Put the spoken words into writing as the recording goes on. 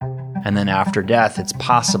And then after death, it's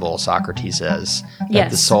possible, Socrates says, that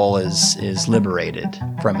Yes. the soul is liberated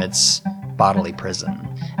from its bodily prison.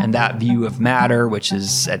 And that view of matter, which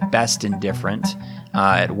is at best indifferent,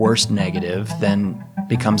 at worst negative, then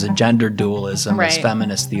becomes a gender dualism, as Right.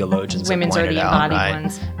 feminist theologians Women's have are pointed the out. embodied Right?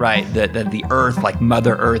 ones. Right. That the earth, like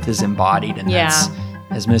Mother Earth, is embodied, and Yeah. that's,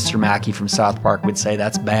 as Mr. Mackey from South Park would say,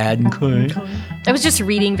 that's bad. I was just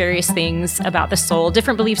reading various things about the soul,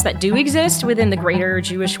 different beliefs that do exist within the greater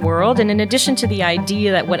Jewish world. And in addition to the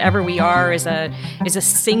idea that whatever we are is a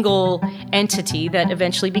single entity that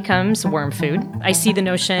eventually becomes worm food, I see the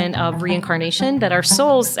notion of reincarnation, that our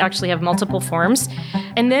souls actually have multiple forms.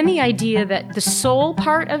 And then the idea that the soul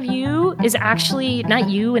part of you is actually not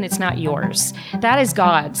you and it's not yours. That is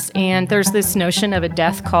God's. And there's this notion of a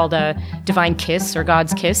death called a divine kiss or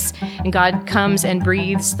God's kiss. And God comes and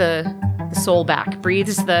breathes the soul back,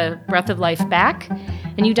 breathes the breath of life back,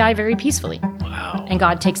 and you die very peacefully. Wow. And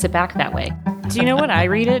God takes it back that way. Do you know what I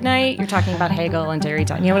read at night? You're talking about Hegel and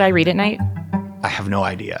Derrida. You know what I read at night? I have no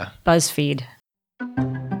idea. BuzzFeed.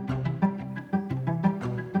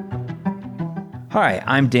 Hi,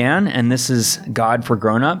 I'm Dan, and this is God for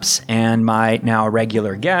Grownups, and my now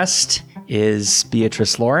regular guest is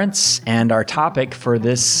Beatrice Lawrence, and our topic for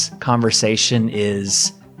this conversation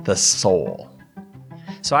is the soul.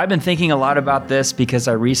 So I've been thinking a lot about this because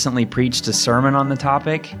I recently preached a sermon on the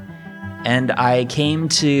topic, and I came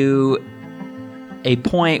to a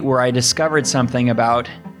point where I discovered something about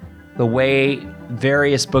the way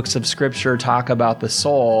various books of Scripture talk about the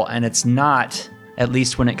soul, and it's not, at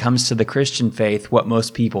least when it comes to the Christian faith, what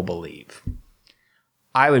most people believe.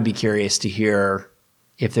 I would be curious to hear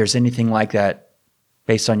if there's anything like that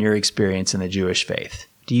based on your experience in the Jewish faith.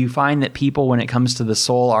 Do you find that people, when it comes to the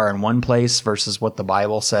soul, are in one place versus what the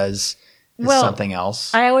Bible says is something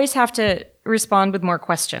else? I always have to respond with more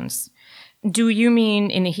questions. Do you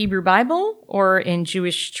mean in the Hebrew Bible or in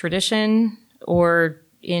Jewish tradition or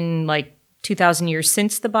in like 2,000 years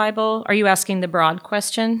since the Bible? Are you asking the broad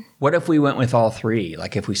question? What if we went with all three?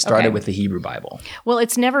 Like if we started with the Hebrew Bible? Well,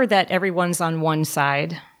 it's never that everyone's on one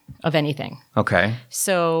side of anything. Okay.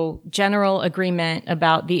 So general agreement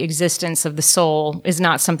about the existence of the soul is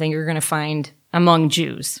not something you're going to find among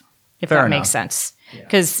Jews, if Fair that enough. makes sense.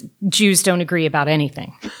 Because Jews don't agree about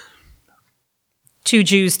anything. 2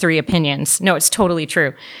 Jews, 3 opinions. No, it's totally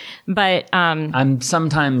true. But I'm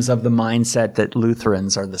sometimes of the mindset that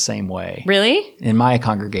Lutherans are the same way. really? In my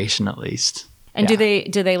congregation, at least. And Yeah.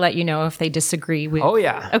 do they let you know if they disagree with? Oh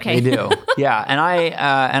yeah, Okay. they do. Yeah, and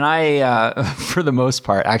I for the most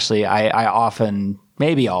part, actually, I often,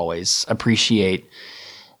 maybe always, appreciate,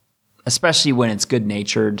 especially when it's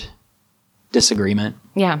good-natured disagreement.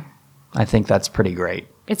 Yeah, I think that's pretty great.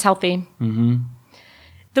 it's healthy. Mm-hmm.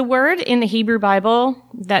 The word in the Hebrew Bible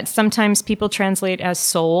that sometimes people translate as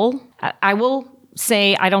soul, I will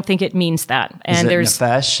say I don't think it means that. And Is it there's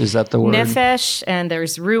nefesh? Is that the word? nefesh and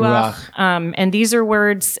there's ruach. And these are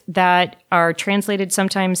words that are translated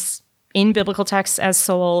sometimes in biblical texts as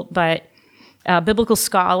soul, but biblical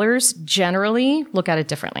scholars generally look at it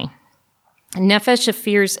differently. Nefesh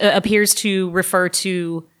appears to refer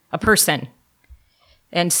to a person.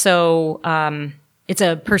 And so it's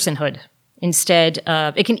a personhood instead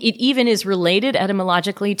of, it even is related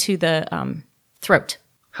etymologically to the throat.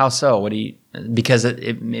 How so? What do you? Because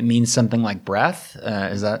it means something like breath.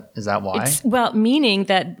 Is that why? Well, meaning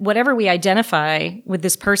that whatever we identify with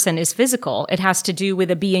this person is physical. It has to do with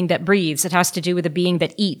a being that breathes. It has to do with a being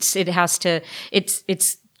that eats.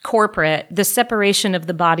 It's corporate. The separation of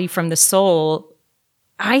the body from the soul,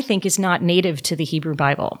 I think, is not native to the Hebrew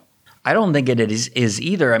Bible. I don't think it is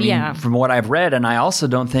either. I mean, Yeah. from what I've read, and I also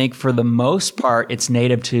don't think for the most part it's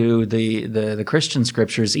native to the Christian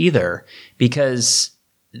scriptures either, because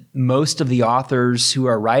most of the authors who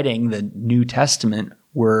are writing the New Testament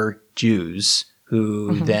were Jews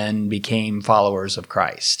who then became followers of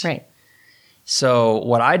Christ. Right. So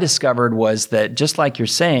what I discovered was that, just like you're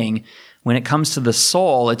saying, when it comes to the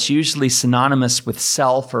soul, it's usually synonymous with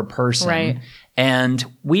self or person. Right. And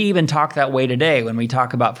we even talk that way today when we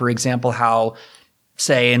talk about, for example, how,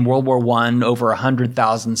 say, in World War I, over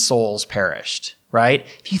 100,000 souls perished, right?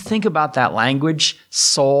 If you think about that language,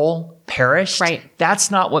 soul perished, Right.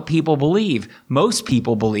 That's not what people believe. Most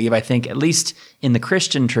people believe, I think, at least in the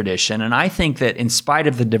Christian tradition, and I think that in spite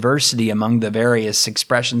of the diversity among the various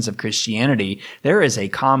expressions of Christianity, there is a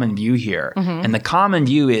common view here. And the common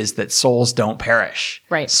view is that souls don't perish.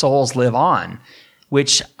 Right. Souls live on,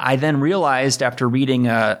 which I then realized after reading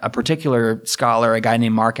a particular scholar, a guy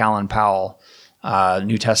named Mark Allen Powell,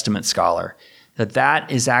 New Testament scholar,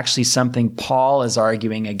 that is actually something Paul is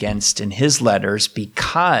arguing against in his letters,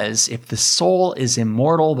 because if the soul is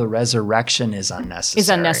immortal, the resurrection is unnecessary. Is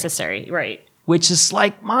unnecessary, right. Which is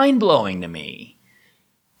like mind-blowing to me.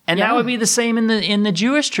 And that would be the same in the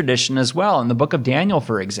Jewish tradition as well. In the book of Daniel,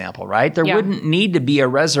 for example, right? There wouldn't need to be a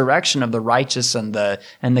resurrection of the righteous and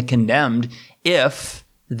the condemned if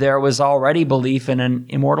there was already belief in an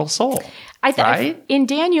immortal soul. Right? In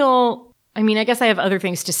Daniel, I mean, I guess I have other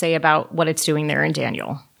things to say about what it's doing there in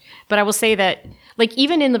Daniel. But I will say that, like,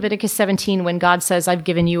 even in Leviticus 17, when God says, I've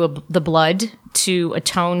given you the blood to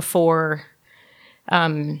atone for,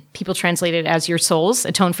 people translate it as your souls,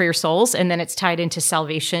 atone for your souls, and then it's tied into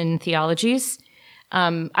salvation theologies.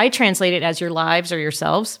 I translate it as your lives or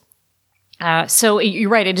yourselves. So you're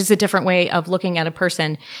right, it is a different way of looking at a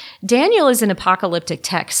person. Daniel is an apocalyptic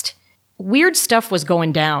text. Weird stuff was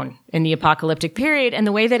going down in the apocalyptic period, and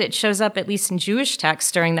the way that it shows up, at least in Jewish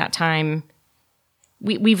texts during that time,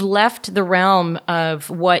 we've left the realm of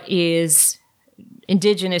what is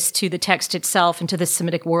indigenous to the text itself and to the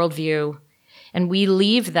Semitic worldview, and we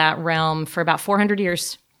leave that realm for about 400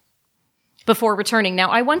 years before returning. Now,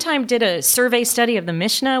 I one time did a survey study of the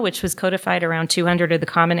Mishnah, which was codified around 200 of the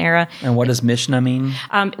Common Era. And what does Mishnah mean?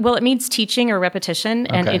 Well, it means teaching or repetition,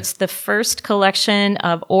 and it's the first collection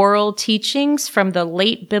of oral teachings from the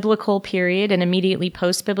late biblical period and immediately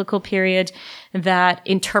post-biblical period that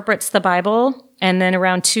interprets the Bible. And then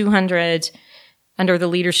around 200, under the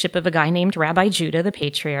leadership of a guy named Rabbi Judah, the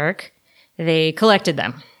patriarch, they collected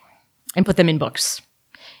them and put them in books.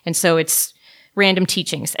 And so it's random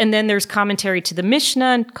teachings. And then there's commentary to the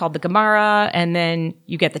Mishnah called the Gemara, and then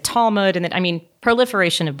you get the Talmud, and then, I mean,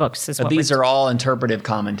 proliferation of books is what these are all interpretive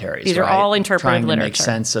commentaries. These are all interpretive literature. Trying to make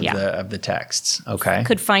sense of the texts. Okay.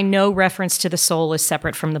 Could find no reference to the soul as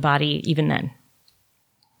separate from the body even then.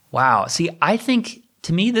 Wow. See, I think,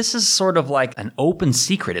 to me, this is sort of like an open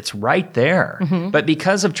secret. It's right there. Mm-hmm. But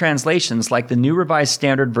because of translations, like the New Revised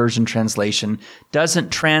Standard Version translation doesn't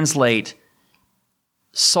translate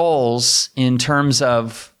souls in terms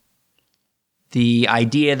of the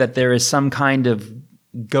idea that there is some kind of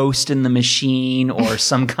ghost in the machine or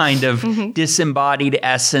some kind of disembodied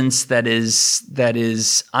essence that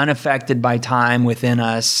is unaffected by time within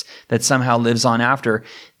us that somehow lives on after.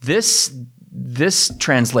 This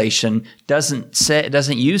translation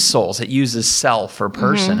doesn't use souls. It uses self or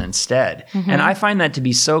person instead. Mm-hmm. And I find that to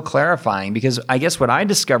be so clarifying, because I guess what I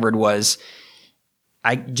discovered was,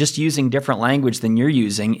 just using different language than you're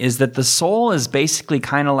using, is that the soul is basically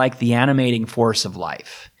kind of like the animating force of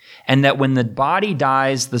life. And that when the body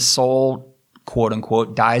dies, the soul, quote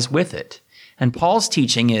unquote, dies with it. And Paul's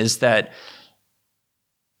teaching is that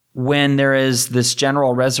when there is this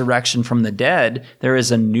general resurrection from the dead, there is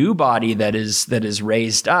a new body that is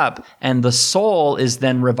raised up, and the soul is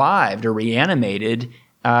then revived or reanimated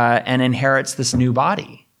and inherits this new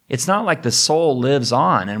body. It's not like the soul lives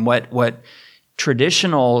on. And what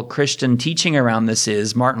traditional Christian teaching around this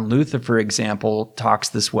is, Martin Luther, for example, talks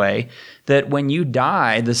this way, that when you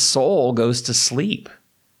die, the soul goes to sleep.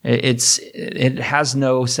 It has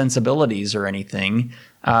no sensibilities or anything,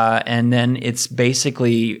 and then it's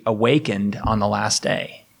basically awakened on the last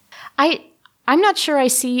day. I'm not sure I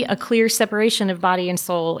see a clear separation of body and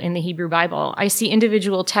soul in the Hebrew Bible. I see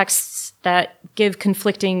individual texts that give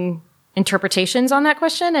conflicting interpretations on that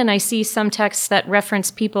question, and I see some texts that reference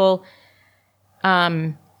people's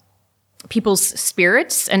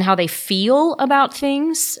spirits and how they feel about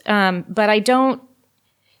things. But I don't,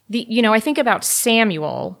 I think about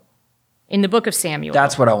Samuel in the book of Samuel.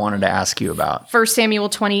 That's what I wanted to ask you about. 1 Samuel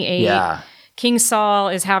 28. Yeah. King Saul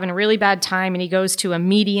is having a really bad time, and he goes to a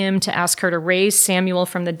medium to ask her to raise Samuel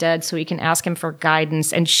from the dead so he can ask him for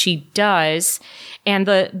guidance, and she does. And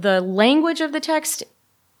the language of the text,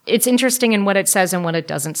 it's interesting in what it says and what it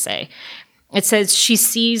doesn't say. It says she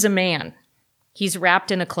sees a man. He's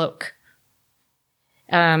wrapped in a cloak.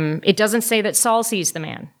 It doesn't say that Saul sees the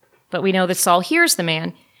man, but we know that Saul hears the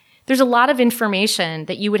man. There's a lot of information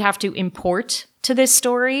that you would have to import to this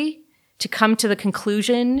story to come to the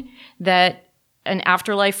conclusion that an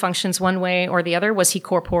afterlife functions one way or the other. Was he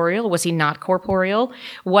corporeal? Was he not corporeal?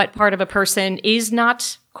 What part of a person is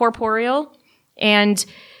not corporeal? And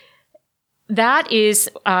that is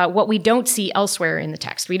what we don't see elsewhere in the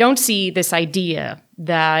text. We don't see this idea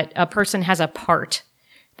that a person has a part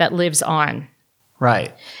that lives on.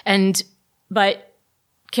 Right. But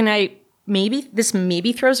this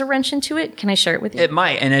maybe throws a wrench into it. Can I share it with you? It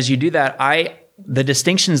might. And as you do that, the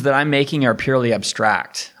distinctions that I'm making are purely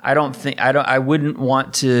abstract. I wouldn't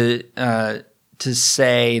want to to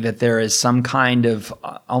say that there is some kind of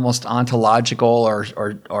almost ontological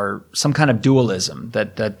or some kind of dualism,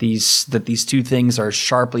 that these two things are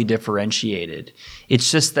sharply differentiated.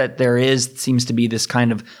 It's just that there seems to be this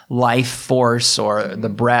kind of life force, or the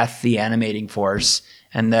breath, the animating force,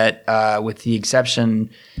 and that with the exception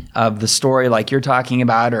of the story like you're talking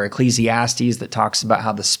about, or Ecclesiastes that talks about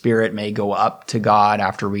how the spirit may go up to God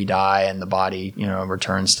after we die and the body,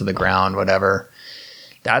 returns to the ground, whatever.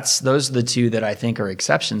 Those are the two that I think are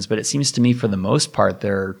exceptions, but it seems to me for the most part,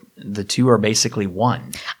 the two are basically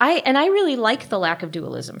one. I really like the lack of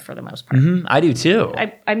dualism for the most part. Mm-hmm. I do too.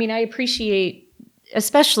 I mean, I appreciate,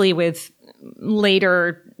 especially with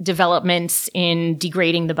later developments in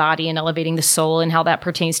degrading the body and elevating the soul, and how that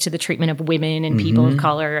pertains to the treatment of women and people of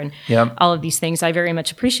color and all of these things. I very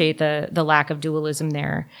much appreciate the lack of dualism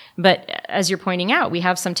there. But as you're pointing out, we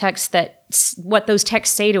have some texts that what those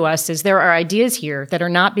texts say to us is there are ideas here that are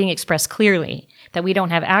not being expressed clearly, that we don't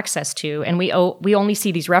have access to, and we only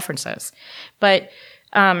see these references. But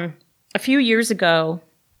a few years ago,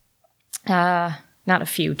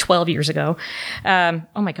 12 years ago. Oh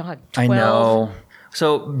my God. 12. I know.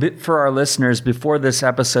 So for our listeners, before this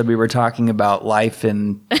episode, we were talking about life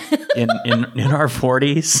in our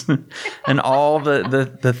 40s and all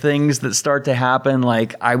the things that start to happen.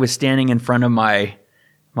 Like, I was standing in front of my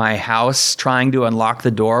house trying to unlock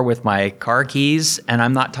the door with my car keys, and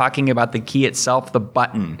I'm not talking about the key itself, the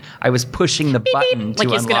button. I was pushing the button to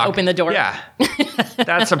like it's going to open the door. Yeah.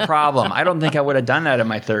 That's a problem. I don't think I would have done that in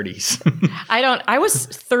my 30s. I was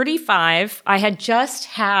 35. I had just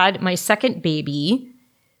had my second baby.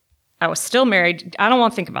 I was still married. I don't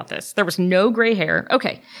want to think about this. There was no gray hair.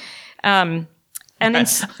 Okay. And then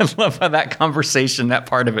I love how that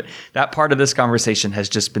part of this conversation has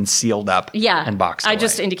just been sealed up and boxed away. I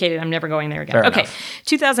just indicated I'm never going there again. Fair okay. enough.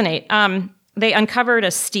 2008. They uncovered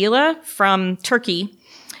a stela from Turkey.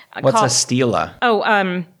 What's a stela?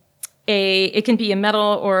 Oh, it can be a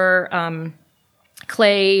metal or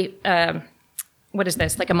clay. What is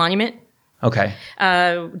this? Like a monument? Okay.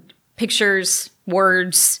 Pictures,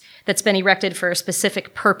 words that's been erected for a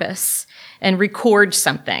specific purpose and record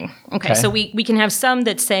something. Okay. So we can have some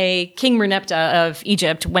that say King Merneptah of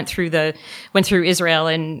Egypt went through Israel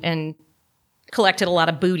and collected a lot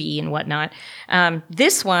of booty and whatnot.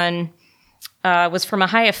 This one was from a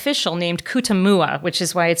high official named Kutamua, which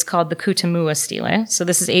is why it's called the Kutamua stele. So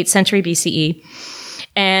this is 8th century BCE.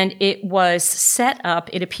 And it was set up,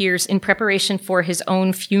 it appears, in preparation for his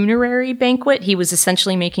own funerary banquet. He was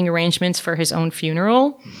essentially making arrangements for his own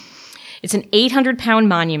funeral. It's an 800-pound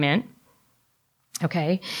monument.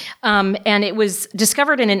 Okay. And it was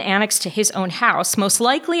discovered in an annex to his own house, most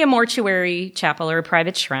likely a mortuary chapel or a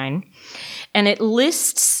private shrine. And it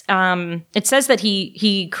lists, it says that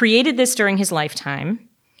he created this during his lifetime,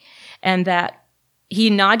 and that he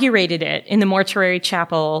inaugurated it in the mortuary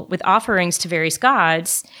chapel with offerings to various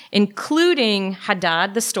gods, including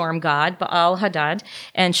Hadad, the storm god, Baal Hadad,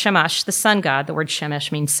 and Shamash, the sun god. The word Shemesh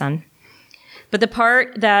means sun. But the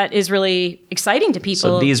part that is really exciting to people...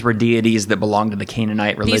 So these were deities that belonged to the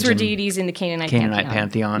Canaanite religion? These were deities in the Canaanite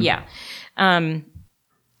pantheon. Yeah.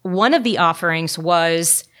 One of the offerings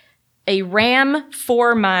was a ram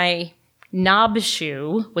for my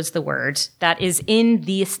nabshu, was the word, that is in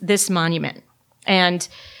this monument. And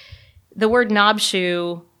the word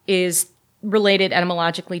nabshu is related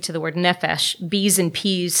etymologically to the word nefesh. B's and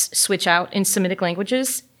P's switch out in Semitic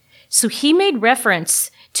languages. So he made reference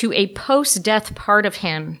to a post-death part of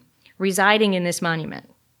him residing in this monument,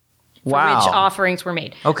 for which offerings were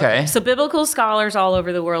made. Okay. So biblical scholars all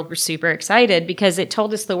over the world were super excited because it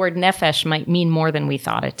told us the word nefesh might mean more than we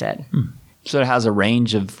thought it did. So it has a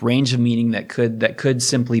range of meaning that could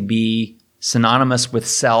simply be synonymous with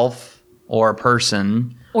self or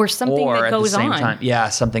person, or something that goes on.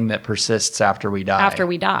 Something that persists after we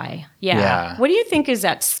die. Yeah. What do you think is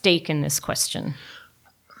at stake in this question?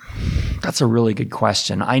 That's a really good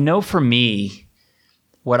question. I know for me,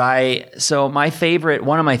 one of my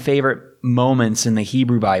favorite moments in the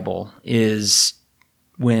Hebrew Bible is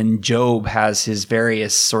when Job has his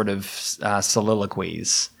various sort of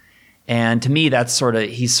soliloquies. And to me,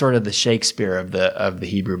 he's sort of the Shakespeare of the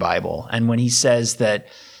Hebrew Bible. And when he says that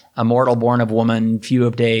a mortal born of woman, few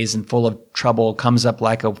of days and full of trouble, comes up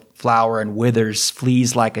like a flower and withers,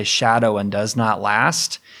 flees like a shadow and does not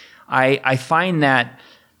last, I find that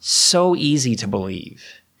so easy to believe.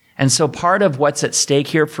 And so part of what's at stake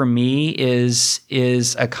here for me is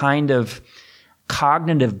a kind of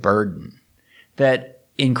cognitive burden that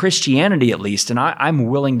in Christianity, at least, and I'm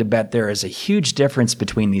willing to bet there is a huge difference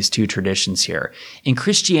between these two traditions here. In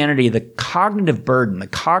Christianity, the cognitive burden, the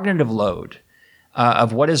cognitive load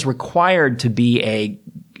of what is required to be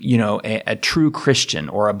a true Christian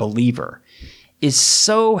or a believer is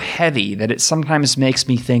so heavy that it sometimes makes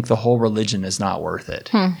me think the whole religion is not worth it.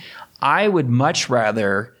 I would much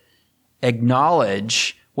rather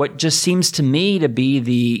acknowledge what just seems to me to be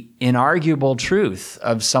the inarguable truth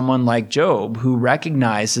of someone like Job, who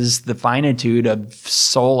recognizes the finitude of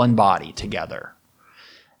soul and body together.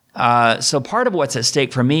 So part of what's at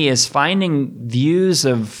stake for me is finding views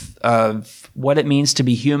of what it means to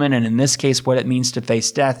be human, and in this case, what it means to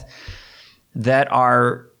face death, that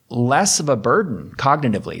are less of a burden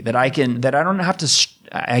cognitively, that I don't have to,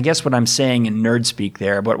 I guess what I'm saying in nerd speak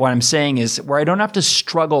there, but what I'm saying is where I don't have to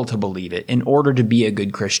struggle to believe it in order to be a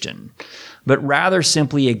good Christian, but rather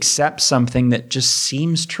simply accept something that just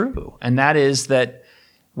seems true. And that is that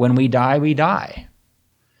when we die, we die.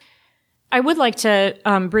 I would like to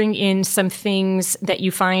bring in some things that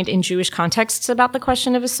you find in Jewish contexts about the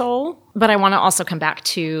question of a soul, but I want to also come back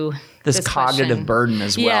to this cognitive question. Burden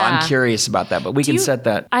as well. Yeah. I'm curious about that, but we can set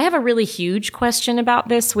that. I have a really huge question about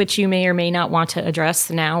this, which you may or may not want to address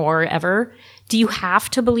now or ever. Do you have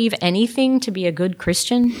to believe anything to be a good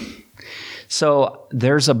Christian? So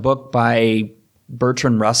there's a book by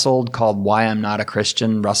Bertrand Russell called Why I'm Not a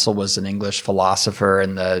Christian. Russell was an English philosopher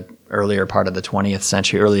in the earlier part of the 20th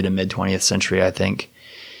century, early to mid 20th century, I think.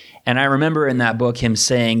 And I remember in that book him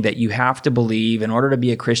saying that you have to believe, in order to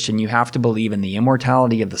be a Christian, you have to believe in the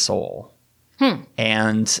immortality of the soul.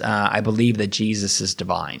 And I believe that Jesus is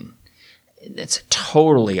divine. It's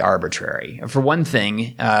totally arbitrary. For one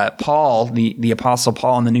thing, Paul, the Apostle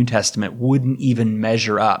Paul in the New Testament, wouldn't even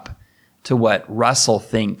measure up to what Russell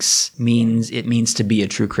thinks it means to be a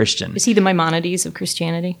true Christian. Is he the Maimonides of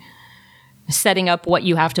Christianity? Setting up what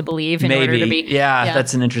you have to believe in order to be... Yeah,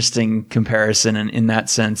 that's an interesting comparison in that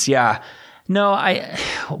sense. Yeah. No,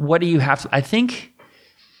 what do you have to... I think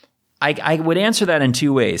I would answer that in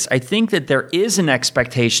two ways. I think that there is an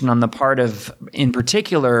expectation on the part of, in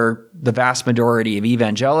particular, the vast majority of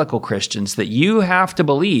evangelical Christians that you have to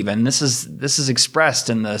believe, and this is expressed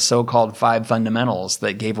in the so-called 5 fundamentals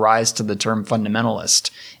that gave rise to the term fundamentalist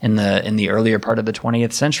in the earlier part of the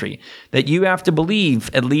 20th century, that you have to believe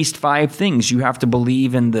at least 5 things. You have to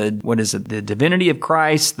believe in the divinity of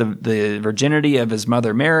Christ, the virginity of his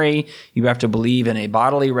mother Mary. You have to believe in a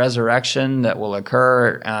bodily resurrection that will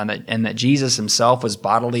occur, and that Jesus himself was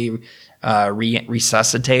bodily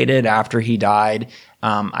resuscitated after he died.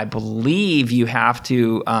 I believe you have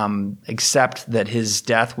to accept that his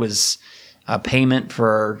death was a payment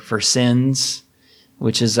for sins,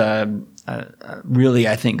 which is really,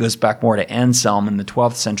 I think, goes back more to Anselm in the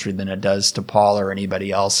 12th century than it does to Paul or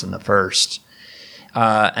anybody else in the first.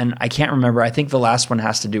 And I can't remember. I think the last one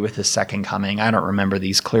has to do with his second coming. I don't remember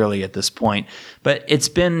these clearly at this point. But it's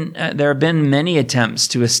been there have been many attempts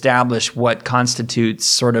to establish what constitutes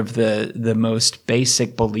sort of the most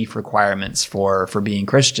basic belief requirements for being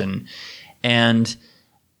Christian. And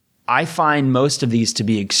I find most of these to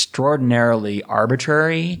be extraordinarily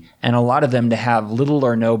arbitrary, and a lot of them to have little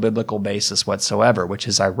or no biblical basis whatsoever, which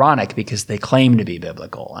is ironic because they claim to be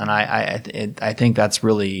biblical. And I think that's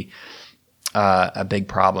really a big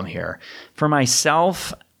problem here. For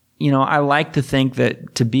myself, I like to think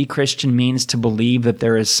that to be Christian means to believe that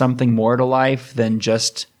there is something more to life than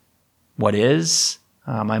just what is.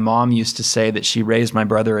 My mom used to say that she raised my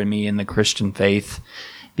brother and me in the Christian faith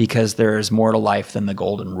because there is more to life than the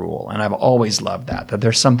golden rule. And I've always loved that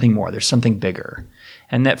there's something more, there's something bigger.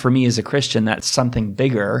 And that for me as a Christian, that something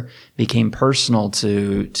bigger became personal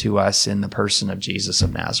to us in the person of Jesus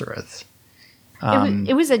of Nazareth.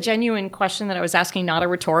 It was a genuine question that I was asking, not a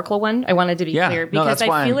rhetorical one. I wanted to be clear because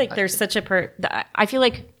I feel like there's such I feel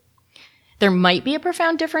like there might be a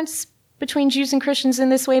profound difference between Jews and Christians in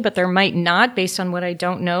this way, but there might not based on what I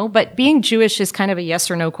don't know. But being Jewish is kind of a yes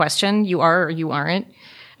or no question. You are or you aren't.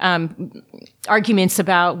 Arguments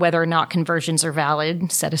about whether or not conversions are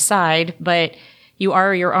valid set aside, but you are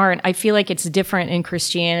or you aren't. I feel like it's different in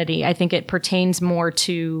Christianity. I think it pertains more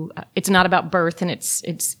to, it's not about birth, and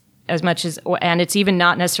it's as much as, and it's even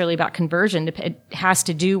not necessarily about conversion. It has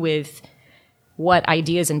to do with what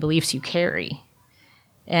ideas and beliefs you carry.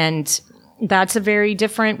 And that's a very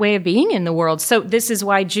different way of being in the world. So this is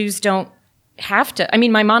why Jews don't have to. I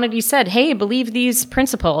mean, Maimonides said, hey, believe these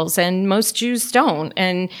principles, and most Jews don't.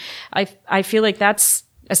 And I feel like that's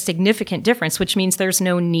a significant difference, which means there's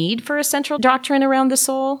no need for a central doctrine around the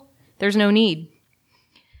soul. There's no need.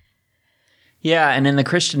 Yeah, and in the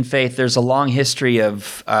Christian faith, there's a long history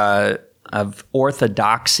of of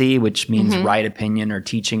orthodoxy, which means right opinion or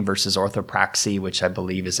teaching, versus orthopraxy, which I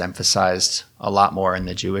believe is emphasized a lot more in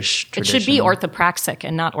the Jewish It tradition. should be orthopraxic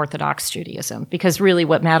and not Orthodox Judaism, because really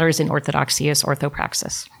what matters in orthodoxy is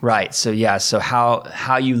orthopraxis. Right. So yeah. So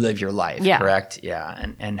how you live your life, Yeah. correct? Yeah.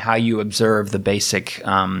 And how you observe the basic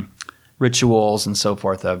rituals and so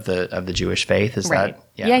forth of the Jewish faith. Is Right.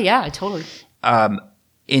 that? Yeah, totally.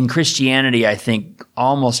 In Christianity, I think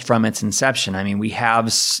almost from its inception, I mean, we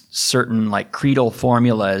have certain like creedal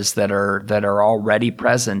formulas that are already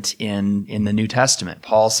present in the New Testament.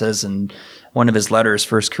 Paul says in one of his letters,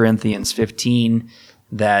 1 Corinthians 15,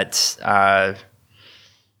 that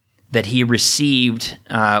he received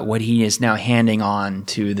what he is now handing on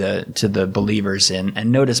to the believers in. And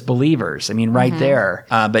notice believers. I mean, right there.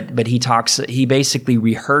 But he basically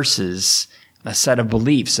rehearses a set of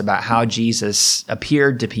beliefs about how Jesus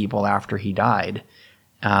appeared to people after he died.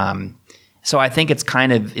 So I think it's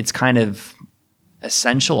kind of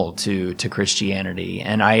essential to Christianity.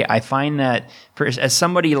 And I find that as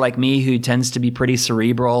somebody like me who tends to be pretty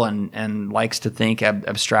cerebral and likes to think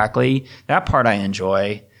abstractly, that part I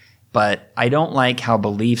enjoy. But I don't like how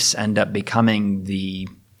beliefs end up becoming the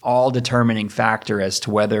all-determining factor as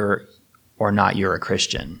to whether or not you're a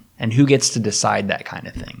Christian. And who gets to decide that kind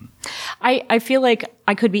of thing? I feel like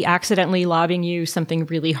I could be accidentally lobbing you something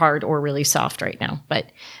really hard or really soft right now.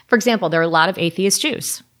 But for example, there are a lot of atheist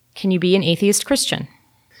Jews. Can you be an atheist Christian?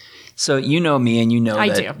 So you know me, and you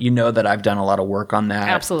know that I've done a lot of work on that.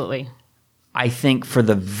 Absolutely. I think for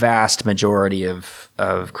the vast majority of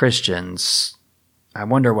Christians, I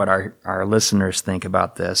wonder what our listeners think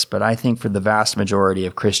about this, but I think for the vast majority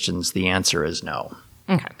of Christians, the answer is no.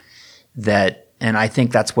 Okay. And I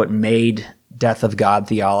think that's what made death of God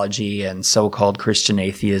theology and so-called Christian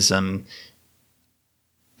atheism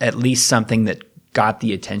at least something that got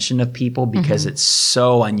the attention of people, because it's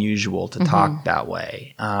so unusual to talk that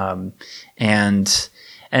way. And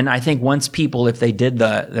I think once people, if they did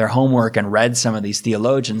their homework and read some of these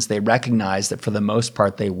theologians, they recognized that for the most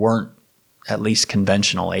part, they weren't at least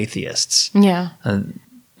conventional atheists. Yeah.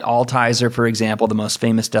 Altizer, for example, the most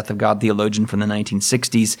famous death of God theologian from the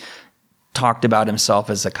 1960s, talked about himself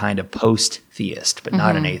as a kind of post-theist, but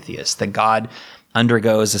not an atheist, that God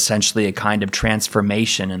undergoes essentially a kind of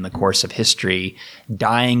transformation in the course of history,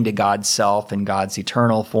 dying to God's self in God's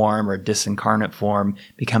eternal form or disincarnate form,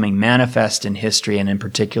 becoming manifest in history and in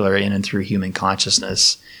particular in and through human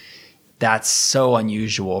consciousness. That's so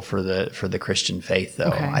unusual for the Christian faith, though.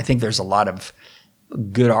 Okay. I think there's a lot of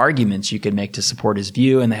good arguments you could make to support his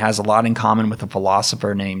view, and it has a lot in common with a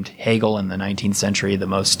philosopher named Hegel in the 19th century, the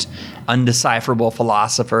most undecipherable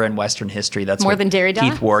philosopher in Western history. That's More what than Derrida?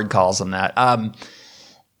 Keith Ward calls him that.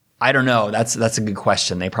 I don't know. That's a good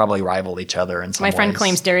question. They probably rival each other in some ways. My friend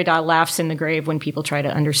claims Derrida laughs in the grave when people try to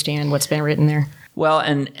understand what's been written there. Well,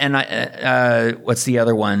 and what's the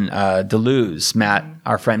other one? Deleuze,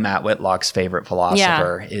 our friend Matt Whitlock's favorite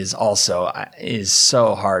philosopher, is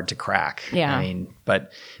so hard to crack. Yeah. I mean,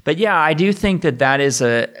 but yeah, I do think that it's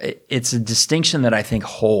a distinction that I think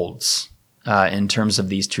holds in terms of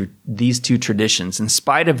these two traditions, in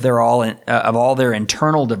spite of all their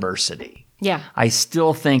internal diversity. Yeah. I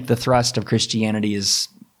still think the thrust of Christianity is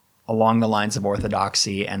along the lines of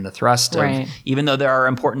orthodoxy, and the thrust of, even though there are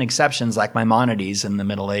important exceptions like Maimonides in the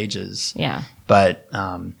Middle Ages. Yeah. But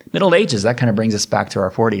Middle Ages, that kind of brings us back to our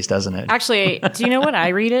 40s, doesn't it? Actually, do you know what I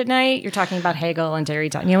read at night? You're talking about Hegel and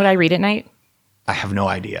Derrida. You know what I read at night? I have no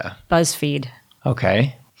idea. BuzzFeed.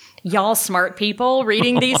 Okay. Y'all smart people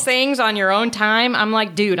reading these things on your own time. I'm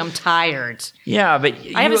like, dude, I'm tired. Yeah, but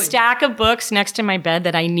I have a stack of books next to my bed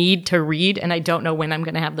that I need to read, and I don't know when I'm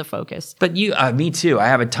going to have the focus. But me too. I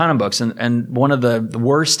have a ton of books, and one of the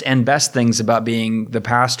worst and best things about being the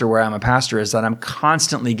pastor where I'm a pastor is that I'm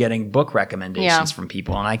constantly getting book recommendations from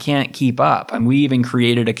people, and I can't keep up. And we even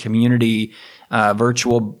created a community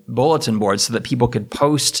virtual bulletin board so that people could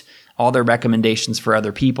post all their recommendations for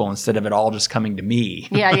other people instead of it all just coming to me.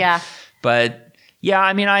 Yeah. But yeah,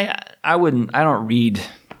 I mean, I don't read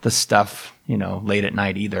the stuff, late at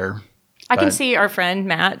night either. I can see our friend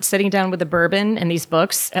Matt sitting down with a bourbon and these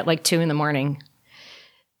books at like 2 a.m.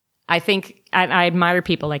 I think I admire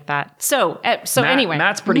people like that. So anyway.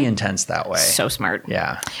 Matt's pretty intense that way. So smart.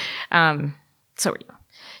 Yeah. So are you.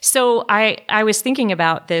 So I was thinking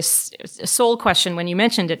about this soul question when you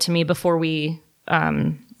mentioned it to me before we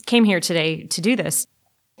came here today to do this.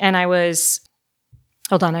 And I was,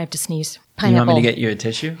 hold on, I have to sneeze. Pineapple. You want me to get you a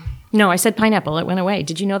tissue? No, I said pineapple. It went away.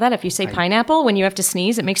 Did you know that? If you say pineapple, when you have to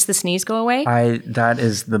sneeze, it makes the sneeze go away. That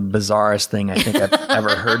is the bizarrest thing I think I've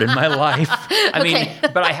ever heard in my life. I mean,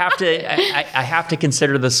 but I have to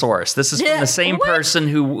consider the source. This is from the same person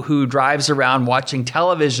who drives around watching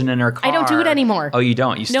television in her car. I don't do it anymore. Oh, you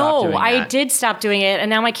don't? You stopped doing that. No, I did stop doing it, and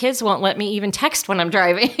now my kids won't let me even text when I'm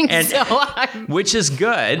driving. Which is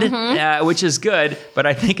good, which is good. But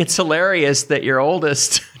I think it's hilarious that your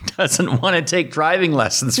oldest doesn't want to take driving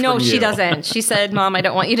lessons from you. No, she doesn't. She said, Mom, I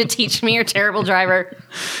don't want you to teach me. You're a terrible driver.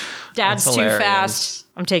 Dad's too fast.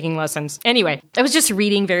 I'm taking lessons. Anyway, I was just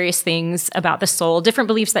reading various things about the soul, different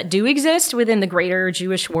beliefs that do exist within the greater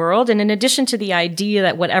Jewish world. And in addition to the idea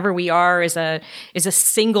that whatever we are is a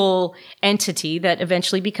single entity that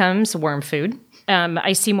eventually becomes worm food.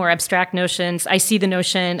 I see more abstract notions. I see the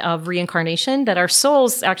notion of reincarnation, that our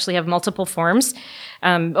souls actually have multiple forms,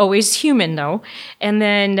 always human though. And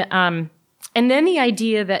then the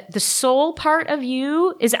idea that the soul part of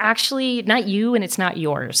you is actually not you and it's not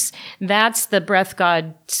yours. That's the breath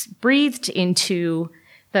God breathed into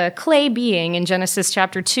the clay being in Genesis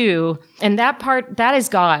chapter 2. And that part, that is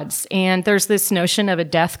God's. And there's this notion of a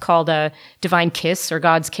death called a divine kiss or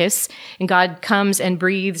God's kiss. And God comes and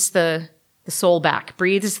breathes the soul back,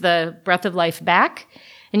 breathes the breath of life back,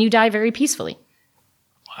 and you die very peacefully.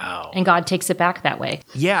 Wow. And God takes it back that way.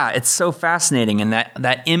 Yeah, it's so fascinating. And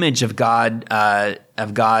that image of God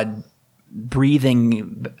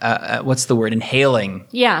breathing, what's the word? Inhaling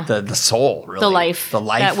the soul, really. The life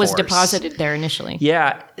that was force. Deposited there initially.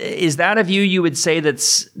 Yeah. Is that a view you would say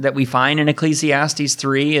that we find in Ecclesiastes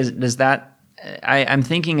 3? I'm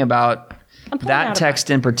thinking about that text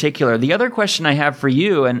in particular. The other question I have for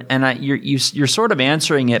you, you're sort of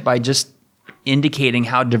answering it by just indicating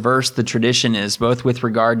how diverse the tradition is, both with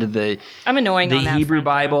regard to the Hebrew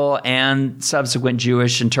Bible and subsequent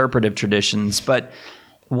Jewish interpretive traditions. But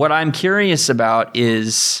what I'm curious about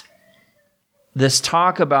is this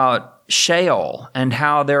talk about Sheol and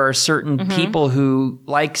how there are certain people who,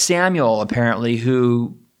 like Samuel apparently,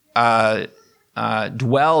 who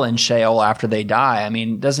dwell in Sheol after they die. I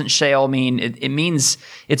mean, doesn't Sheol mean it means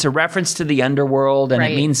it's a reference to the underworld, and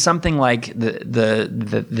it means something like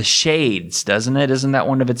the shades, doesn't it? Isn't that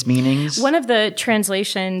one of its meanings? One of the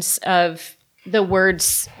translations of the word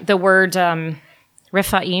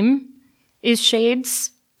Rephaim is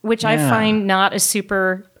shades, which I find not a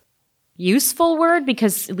super useful word,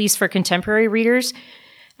 because at least for contemporary readers.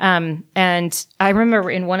 And I remember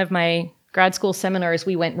in one of my grad school seminars,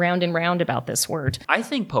 we went round and round about this word. I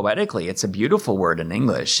think poetically, it's a beautiful word in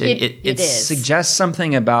English. It is. Suggests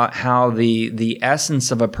something about how the essence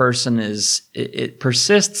of a person it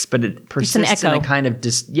persists, but it persists in a kind of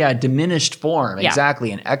diminished form. Yeah.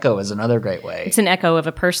 Exactly. An echo is another great way. It's an echo of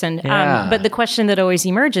a person. Yeah. But the question that always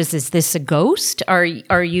emerges is this a ghost? Are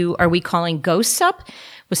we calling ghosts up?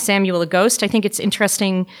 Was Samuel a ghost? I think it's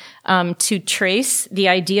interesting to trace the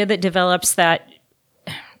idea that develops that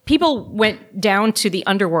people went down to the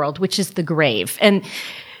underworld, which is the grave. And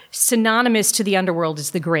synonymous to the underworld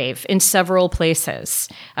is the grave in several places,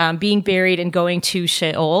 being buried and going to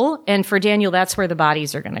Sheol. And for Daniel, that's where the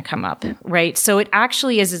bodies are going to come up, right? So it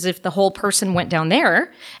actually is as if the whole person went down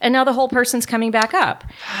there, and now the whole person's coming back up.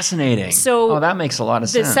 Fascinating. So that makes a lot of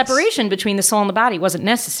sense. The separation between the soul and the body wasn't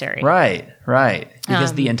necessary. Right.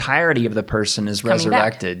 Because the entirety of the person is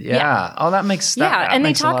resurrected. Yeah. Oh, that makes sense. Yeah, and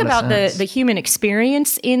they talk about the human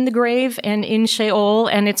experience in the grave and in Sheol,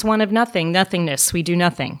 and it's one of nothingness. We do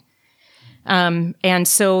nothing. And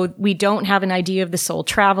so we don't have an idea of the soul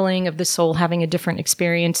traveling, of the soul having a different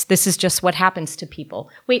experience. This is just what happens to people.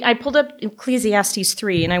 Wait, I pulled up Ecclesiastes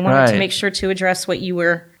 3, and I wanted to make sure to address what you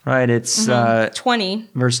were... Right, it's 20.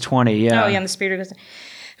 Verse 20, yeah. Oh, yeah, and the Spirit of God.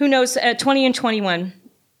 Who knows? 20 and 21.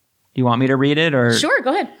 You want me to read it? Or Sure,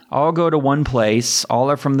 go ahead. All go to one place, all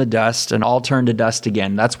are from the dust, and all turn to dust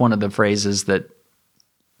again. That's one of the phrases that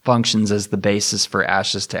functions as the basis for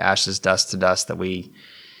ashes to ashes, dust to dust that we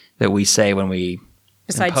say when we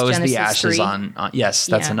impose Genesis the ashes 3. on yes,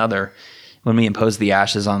 that's another. When we impose the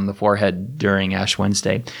ashes on the forehead during Ash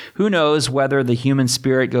Wednesday. Who knows whether the human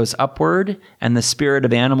spirit goes upward and the spirit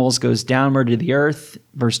of animals goes downward to the earth?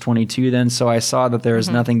 Verse 22 then, so I saw that there is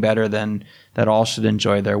nothing better than that all should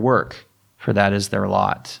enjoy their work, for that is their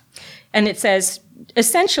lot. And it says,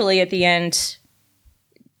 essentially at the end,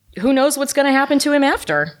 who knows what's going to happen to him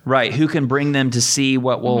after? Right. Who can bring them to see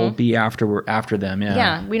what will be after them? Yeah.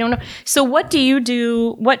 Yeah, we don't know. So what do you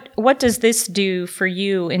do? What does this do for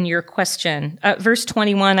you in your question? Verse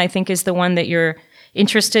 21, I think, is the one that you're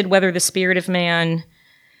interested, whether the spirit of man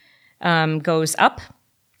goes up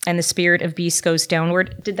and the spirit of beast goes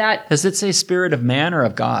downward. Does it say spirit of man or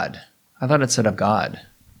of God? I thought it said of God.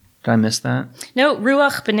 Did I miss that? No,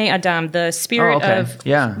 ruach b'nei adam, the spirit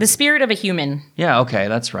the spirit of a human. Yeah, okay,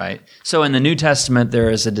 that's right. So in the New Testament,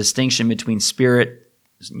 there is a distinction between spirit,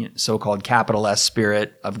 so-called capital S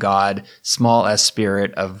spirit of God, small s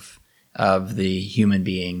spirit of the human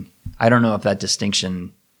being. I don't know if that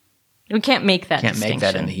distinction... We can't make that distinction. Can't make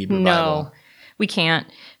that in the Hebrew Bible. No, we can't.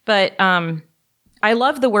 But I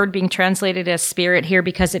love the word being translated as spirit here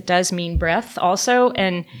because it does mean breath also.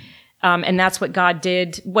 And that's what God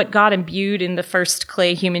did. What God imbued in the first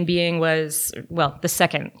clay human being was, well, the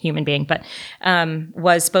second human being, but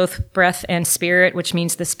was both breath and spirit, which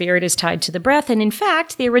means the spirit is tied to the breath. And in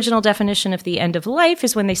fact, the original definition of the end of life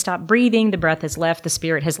is when they stop breathing, the breath has left, the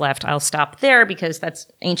spirit has left. I'll stop there because that's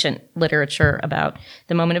ancient literature about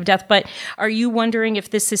the moment of death. But are you wondering if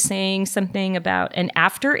this is saying something about an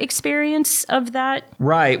after experience of that?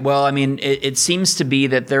 Right. Well, I mean, it seems to be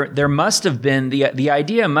that there must have been, the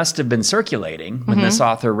idea must have been circulating when this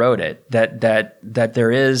author wrote it, that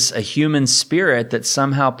there is a human spirit that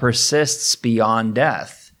somehow persists beyond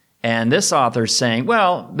death. And this author's saying,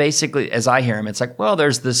 well, basically, as I hear him, it's like, well,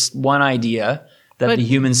 there's this one idea that the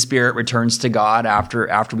human spirit returns to God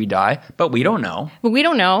after we die, but we don't know. Well, we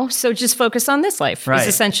don't know, so just focus on this life, is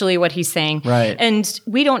essentially what he's saying. Right. And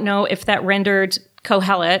we don't know if that rendered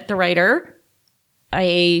Kohelet, the writer,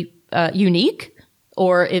 unique,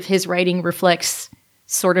 or if his writing reflects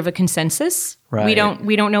sort of a consensus. Right. We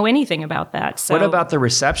don't know anything about that. So what about the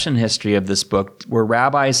reception history of this book? Were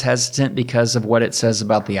rabbis hesitant because of what it says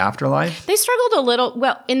about the afterlife? They struggled a little.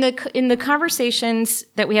 Well, in the conversations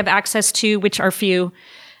that we have access to, which are few,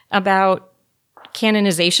 about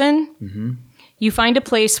canonization, you find a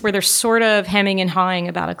place where they're sort of hemming and hawing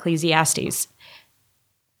about Ecclesiastes.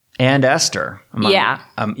 And Esther. Yes.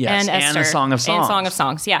 And Esther. And the Song of Songs. And Song of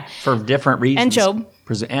Songs, yeah. For different reasons. And Job.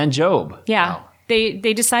 And Job. Yeah. Wow. They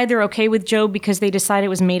decide they're okay with Job because they decide it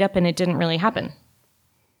was made up and it didn't really happen.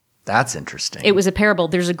 That's interesting. It was a parable.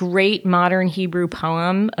 There's a great modern Hebrew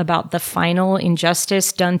poem about the final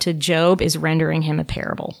injustice done to Job is rendering him a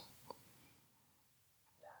parable.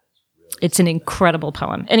 It's an incredible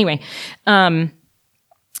poem. Anyway,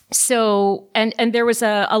 so there was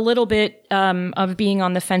a little bit of being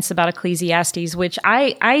on the fence about Ecclesiastes, which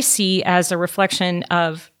I see as a reflection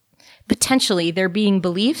of potentially there being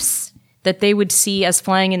beliefs that they would see as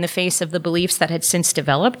flying in the face of the beliefs that had since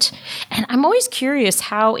developed. And I'm always curious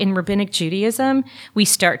how in Rabbinic Judaism we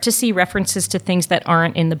start to see references to things that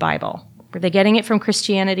aren't in the Bible. Were they getting it from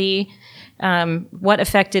Christianity? What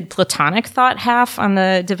affected Platonic thought half on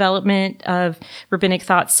the development of Rabbinic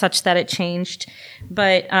thought such that it changed?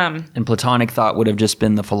 But and Platonic thought would have just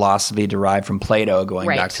been the philosophy derived from Plato going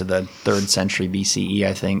back to the 3rd century BCE,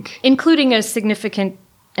 I think. Including a significant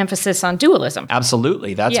emphasis on dualism.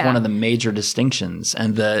 Absolutely. That's one of the major distinctions.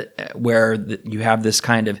 And you have this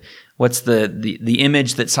kind of, what's the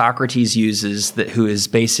image that Socrates uses, who is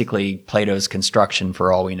basically Plato's construction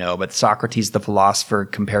for all we know. But Socrates, the philosopher,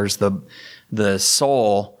 compares the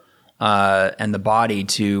soul and the body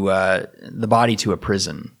to a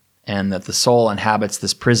prison. And that the soul inhabits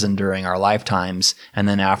this prison during our lifetimes, and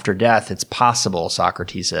then after death, it's possible,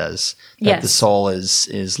 Socrates says, that the soul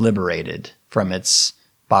is liberated from its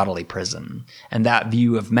bodily prison. And that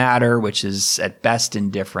view of matter, which is at best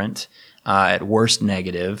indifferent, at worst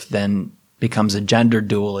negative, then becomes a gender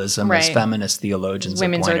dualism, as feminist theologians have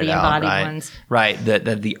pointed out. Women's are the embodied ones. Right,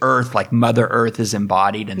 that the earth, like Mother Earth, is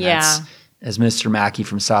embodied, and that's, as Mr. Mackey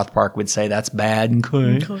from South Park would say, that's bad and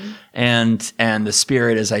good. And the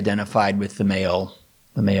spirit is identified with the male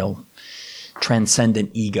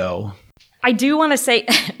transcendent ego. I do want to say,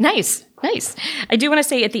 nice. I do want to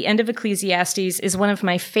say at the end of Ecclesiastes is one of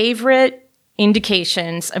my favorite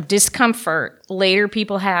indications of discomfort later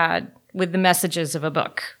people had with the messages of a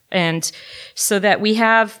book. And so that we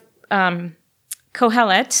have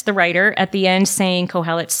Kohelet, the writer, at the end saying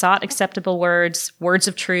Kohelet sought acceptable words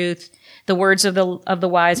of truth. The words of the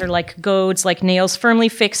wise are like goads, like nails firmly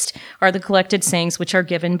fixed are the collected sayings which are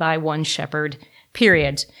given by one shepherd.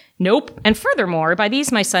 Period. Nope. And furthermore, by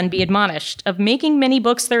these, my son, be admonished. Of making many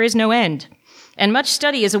books there is no end. And much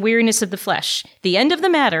study is a weariness of the flesh. The end of the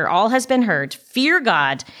matter, all has been heard. Fear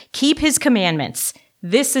God. Keep his commandments.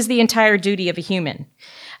 This is the entire duty of a human.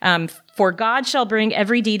 For God shall bring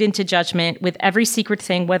every deed into judgment with every secret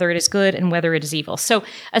thing, whether it is good and whether it is evil. So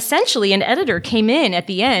essentially, an editor came in at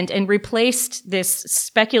the end and replaced this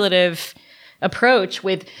speculative approach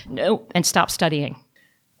with no, and stop studying.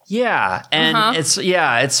 Yeah, and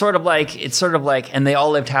it's sort of like, and they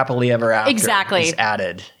all lived happily ever after. Exactly. Is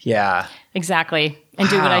added. Yeah. Exactly. And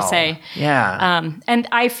do what I say. Yeah. And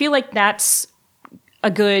I feel like that's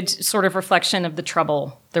a good sort of reflection of the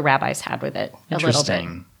trouble the rabbis had with it. A little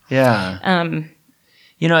bit. Yeah.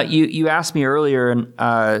 You asked me earlier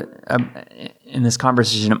in this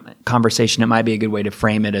conversation, it might be a good way to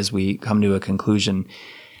frame it as we come to a conclusion.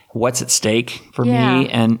 What's at stake for me?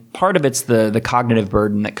 And part of it's the cognitive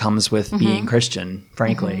burden that comes with being Christian,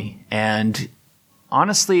 frankly. And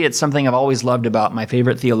honestly, it's something I've always loved about my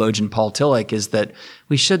favorite theologian, Paul Tillich, is that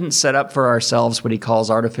we shouldn't set up for ourselves what he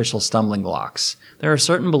calls artificial stumbling blocks. There are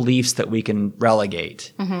certain beliefs that we can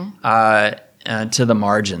relegate to the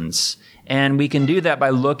margins. And we can do that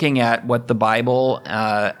by looking at what the Bible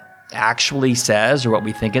actually says, or what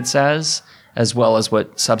we think it says, as well as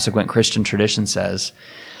what subsequent Christian tradition says.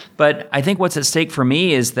 But I think what's at stake for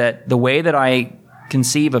me is that the way that I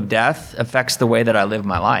conceive of death affects the way that I live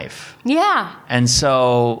my life. Yeah. And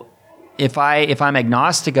so if I'm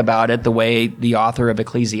agnostic about it, the way the author of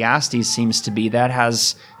Ecclesiastes seems to be, that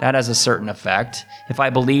has a certain effect. If I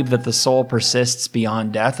believe that the soul persists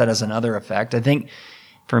beyond death, that has another effect. I think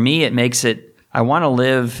for me, it makes it, I want to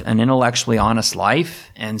live an intellectually honest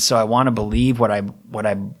life. And so I want to believe what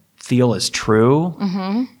I feel is true.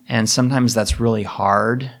 And sometimes that's really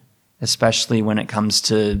hard, especially when it comes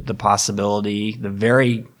to the possibility, the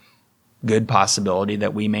very good possibility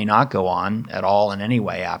that we may not go on at all in any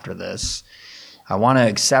way after this. I want to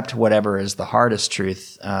accept whatever is the hardest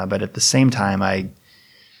truth. But at the same time,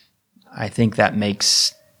 I think that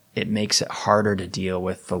makes it harder to deal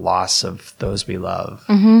with the loss of those we love,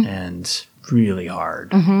 and really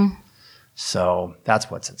hard. So that's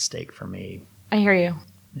what's at stake for me. I hear you.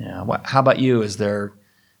 Yeah. How about you?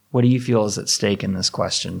 What do you feel is at stake in this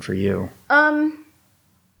question for you?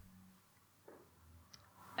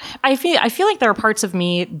 I feel like there are parts of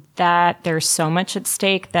me that there's so much at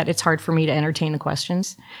stake that it's hard for me to entertain the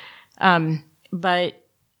questions. But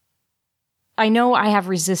I know I have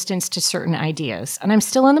resistance to certain ideas, and I'm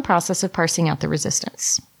still in the process of parsing out the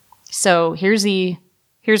resistance. So here's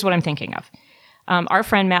what I'm thinking of. Our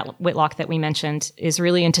friend Matt Whitlock that we mentioned is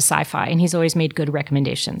really into sci-fi, and he's always made good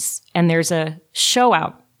recommendations. And there's a show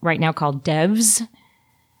out right now called Devs.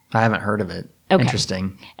 I haven't heard of it. Okay.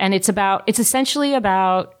 Interesting. And it's essentially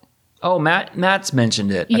about... Oh, Matt's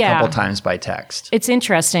mentioned it a couple times by text. It's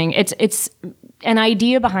interesting. It's an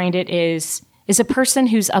idea behind it is a person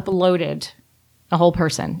who's uploaded a whole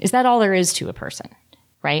person. Is that all there is to a person,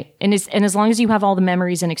 right? And as long as you have all the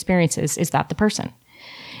memories and experiences, is that the person?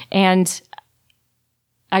 And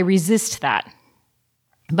I resist that,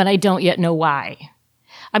 but I don't yet know why.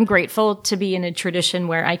 I'm grateful to be in a tradition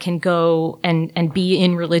where I can go and be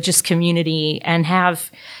in religious community and have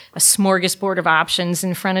a smorgasbord of options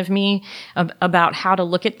in front of me about how to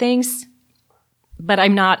look at things, but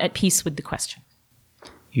I'm not at peace with the question.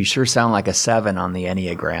 You sure sound like a 7 on the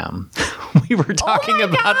Enneagram. We were talking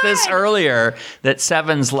about this earlier, that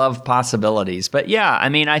 7s love possibilities. But yeah, I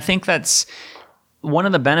mean, I think that's one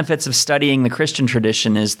of the benefits of studying the Christian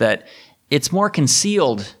tradition is that it's more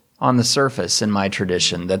concealed on the surface in my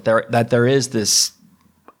tradition, that there is this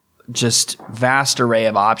just vast array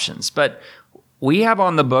of options. But we have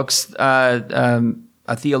on the books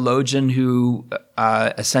a theologian who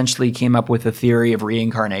essentially came up with a theory of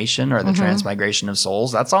reincarnation, or the transmigration of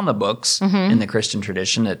souls. That's on the books in the Christian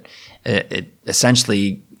tradition. It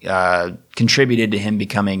essentially contributed to him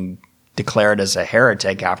becoming declared as a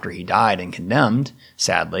heretic after he died and condemned,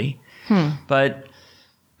 sadly. But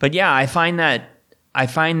yeah, I find that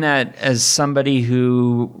as somebody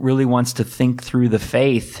who really wants to think through the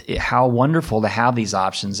faith, how wonderful to have these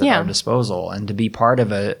options at our disposal and to be part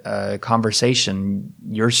of a conversation,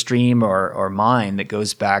 your stream or mine, that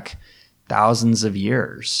goes back thousands of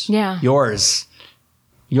years. Yeah. Yours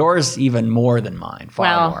even more than mine,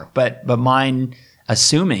 far more. But mine,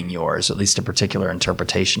 assuming yours, at least a particular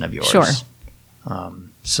interpretation of yours. Sure.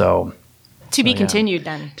 So To be continued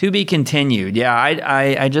then. To be continued. Yeah,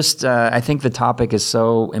 I just I think the topic is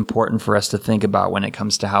so important for us to think about when it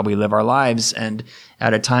comes to how we live our lives, and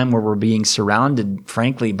at a time where we're being surrounded,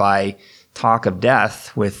 frankly, by talk of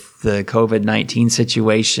death with the COVID-19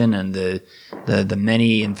 situation and the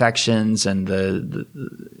many infections and the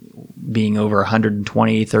being over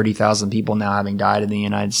 120, 30,000 people now having died in the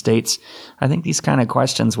United States. I think these kind of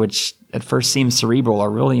questions, which at first seem cerebral, are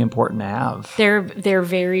really important to have. They're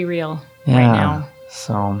very real. Right now.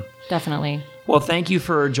 So definitely. Well, thank you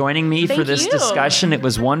for joining me for this discussion. It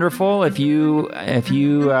was wonderful. If you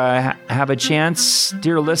have a chance,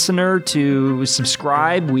 dear listener, to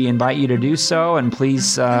subscribe, we invite you to do so. And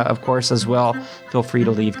please, of course, as well, feel free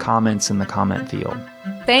to leave comments in the comment field.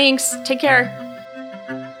 Thanks. Take care.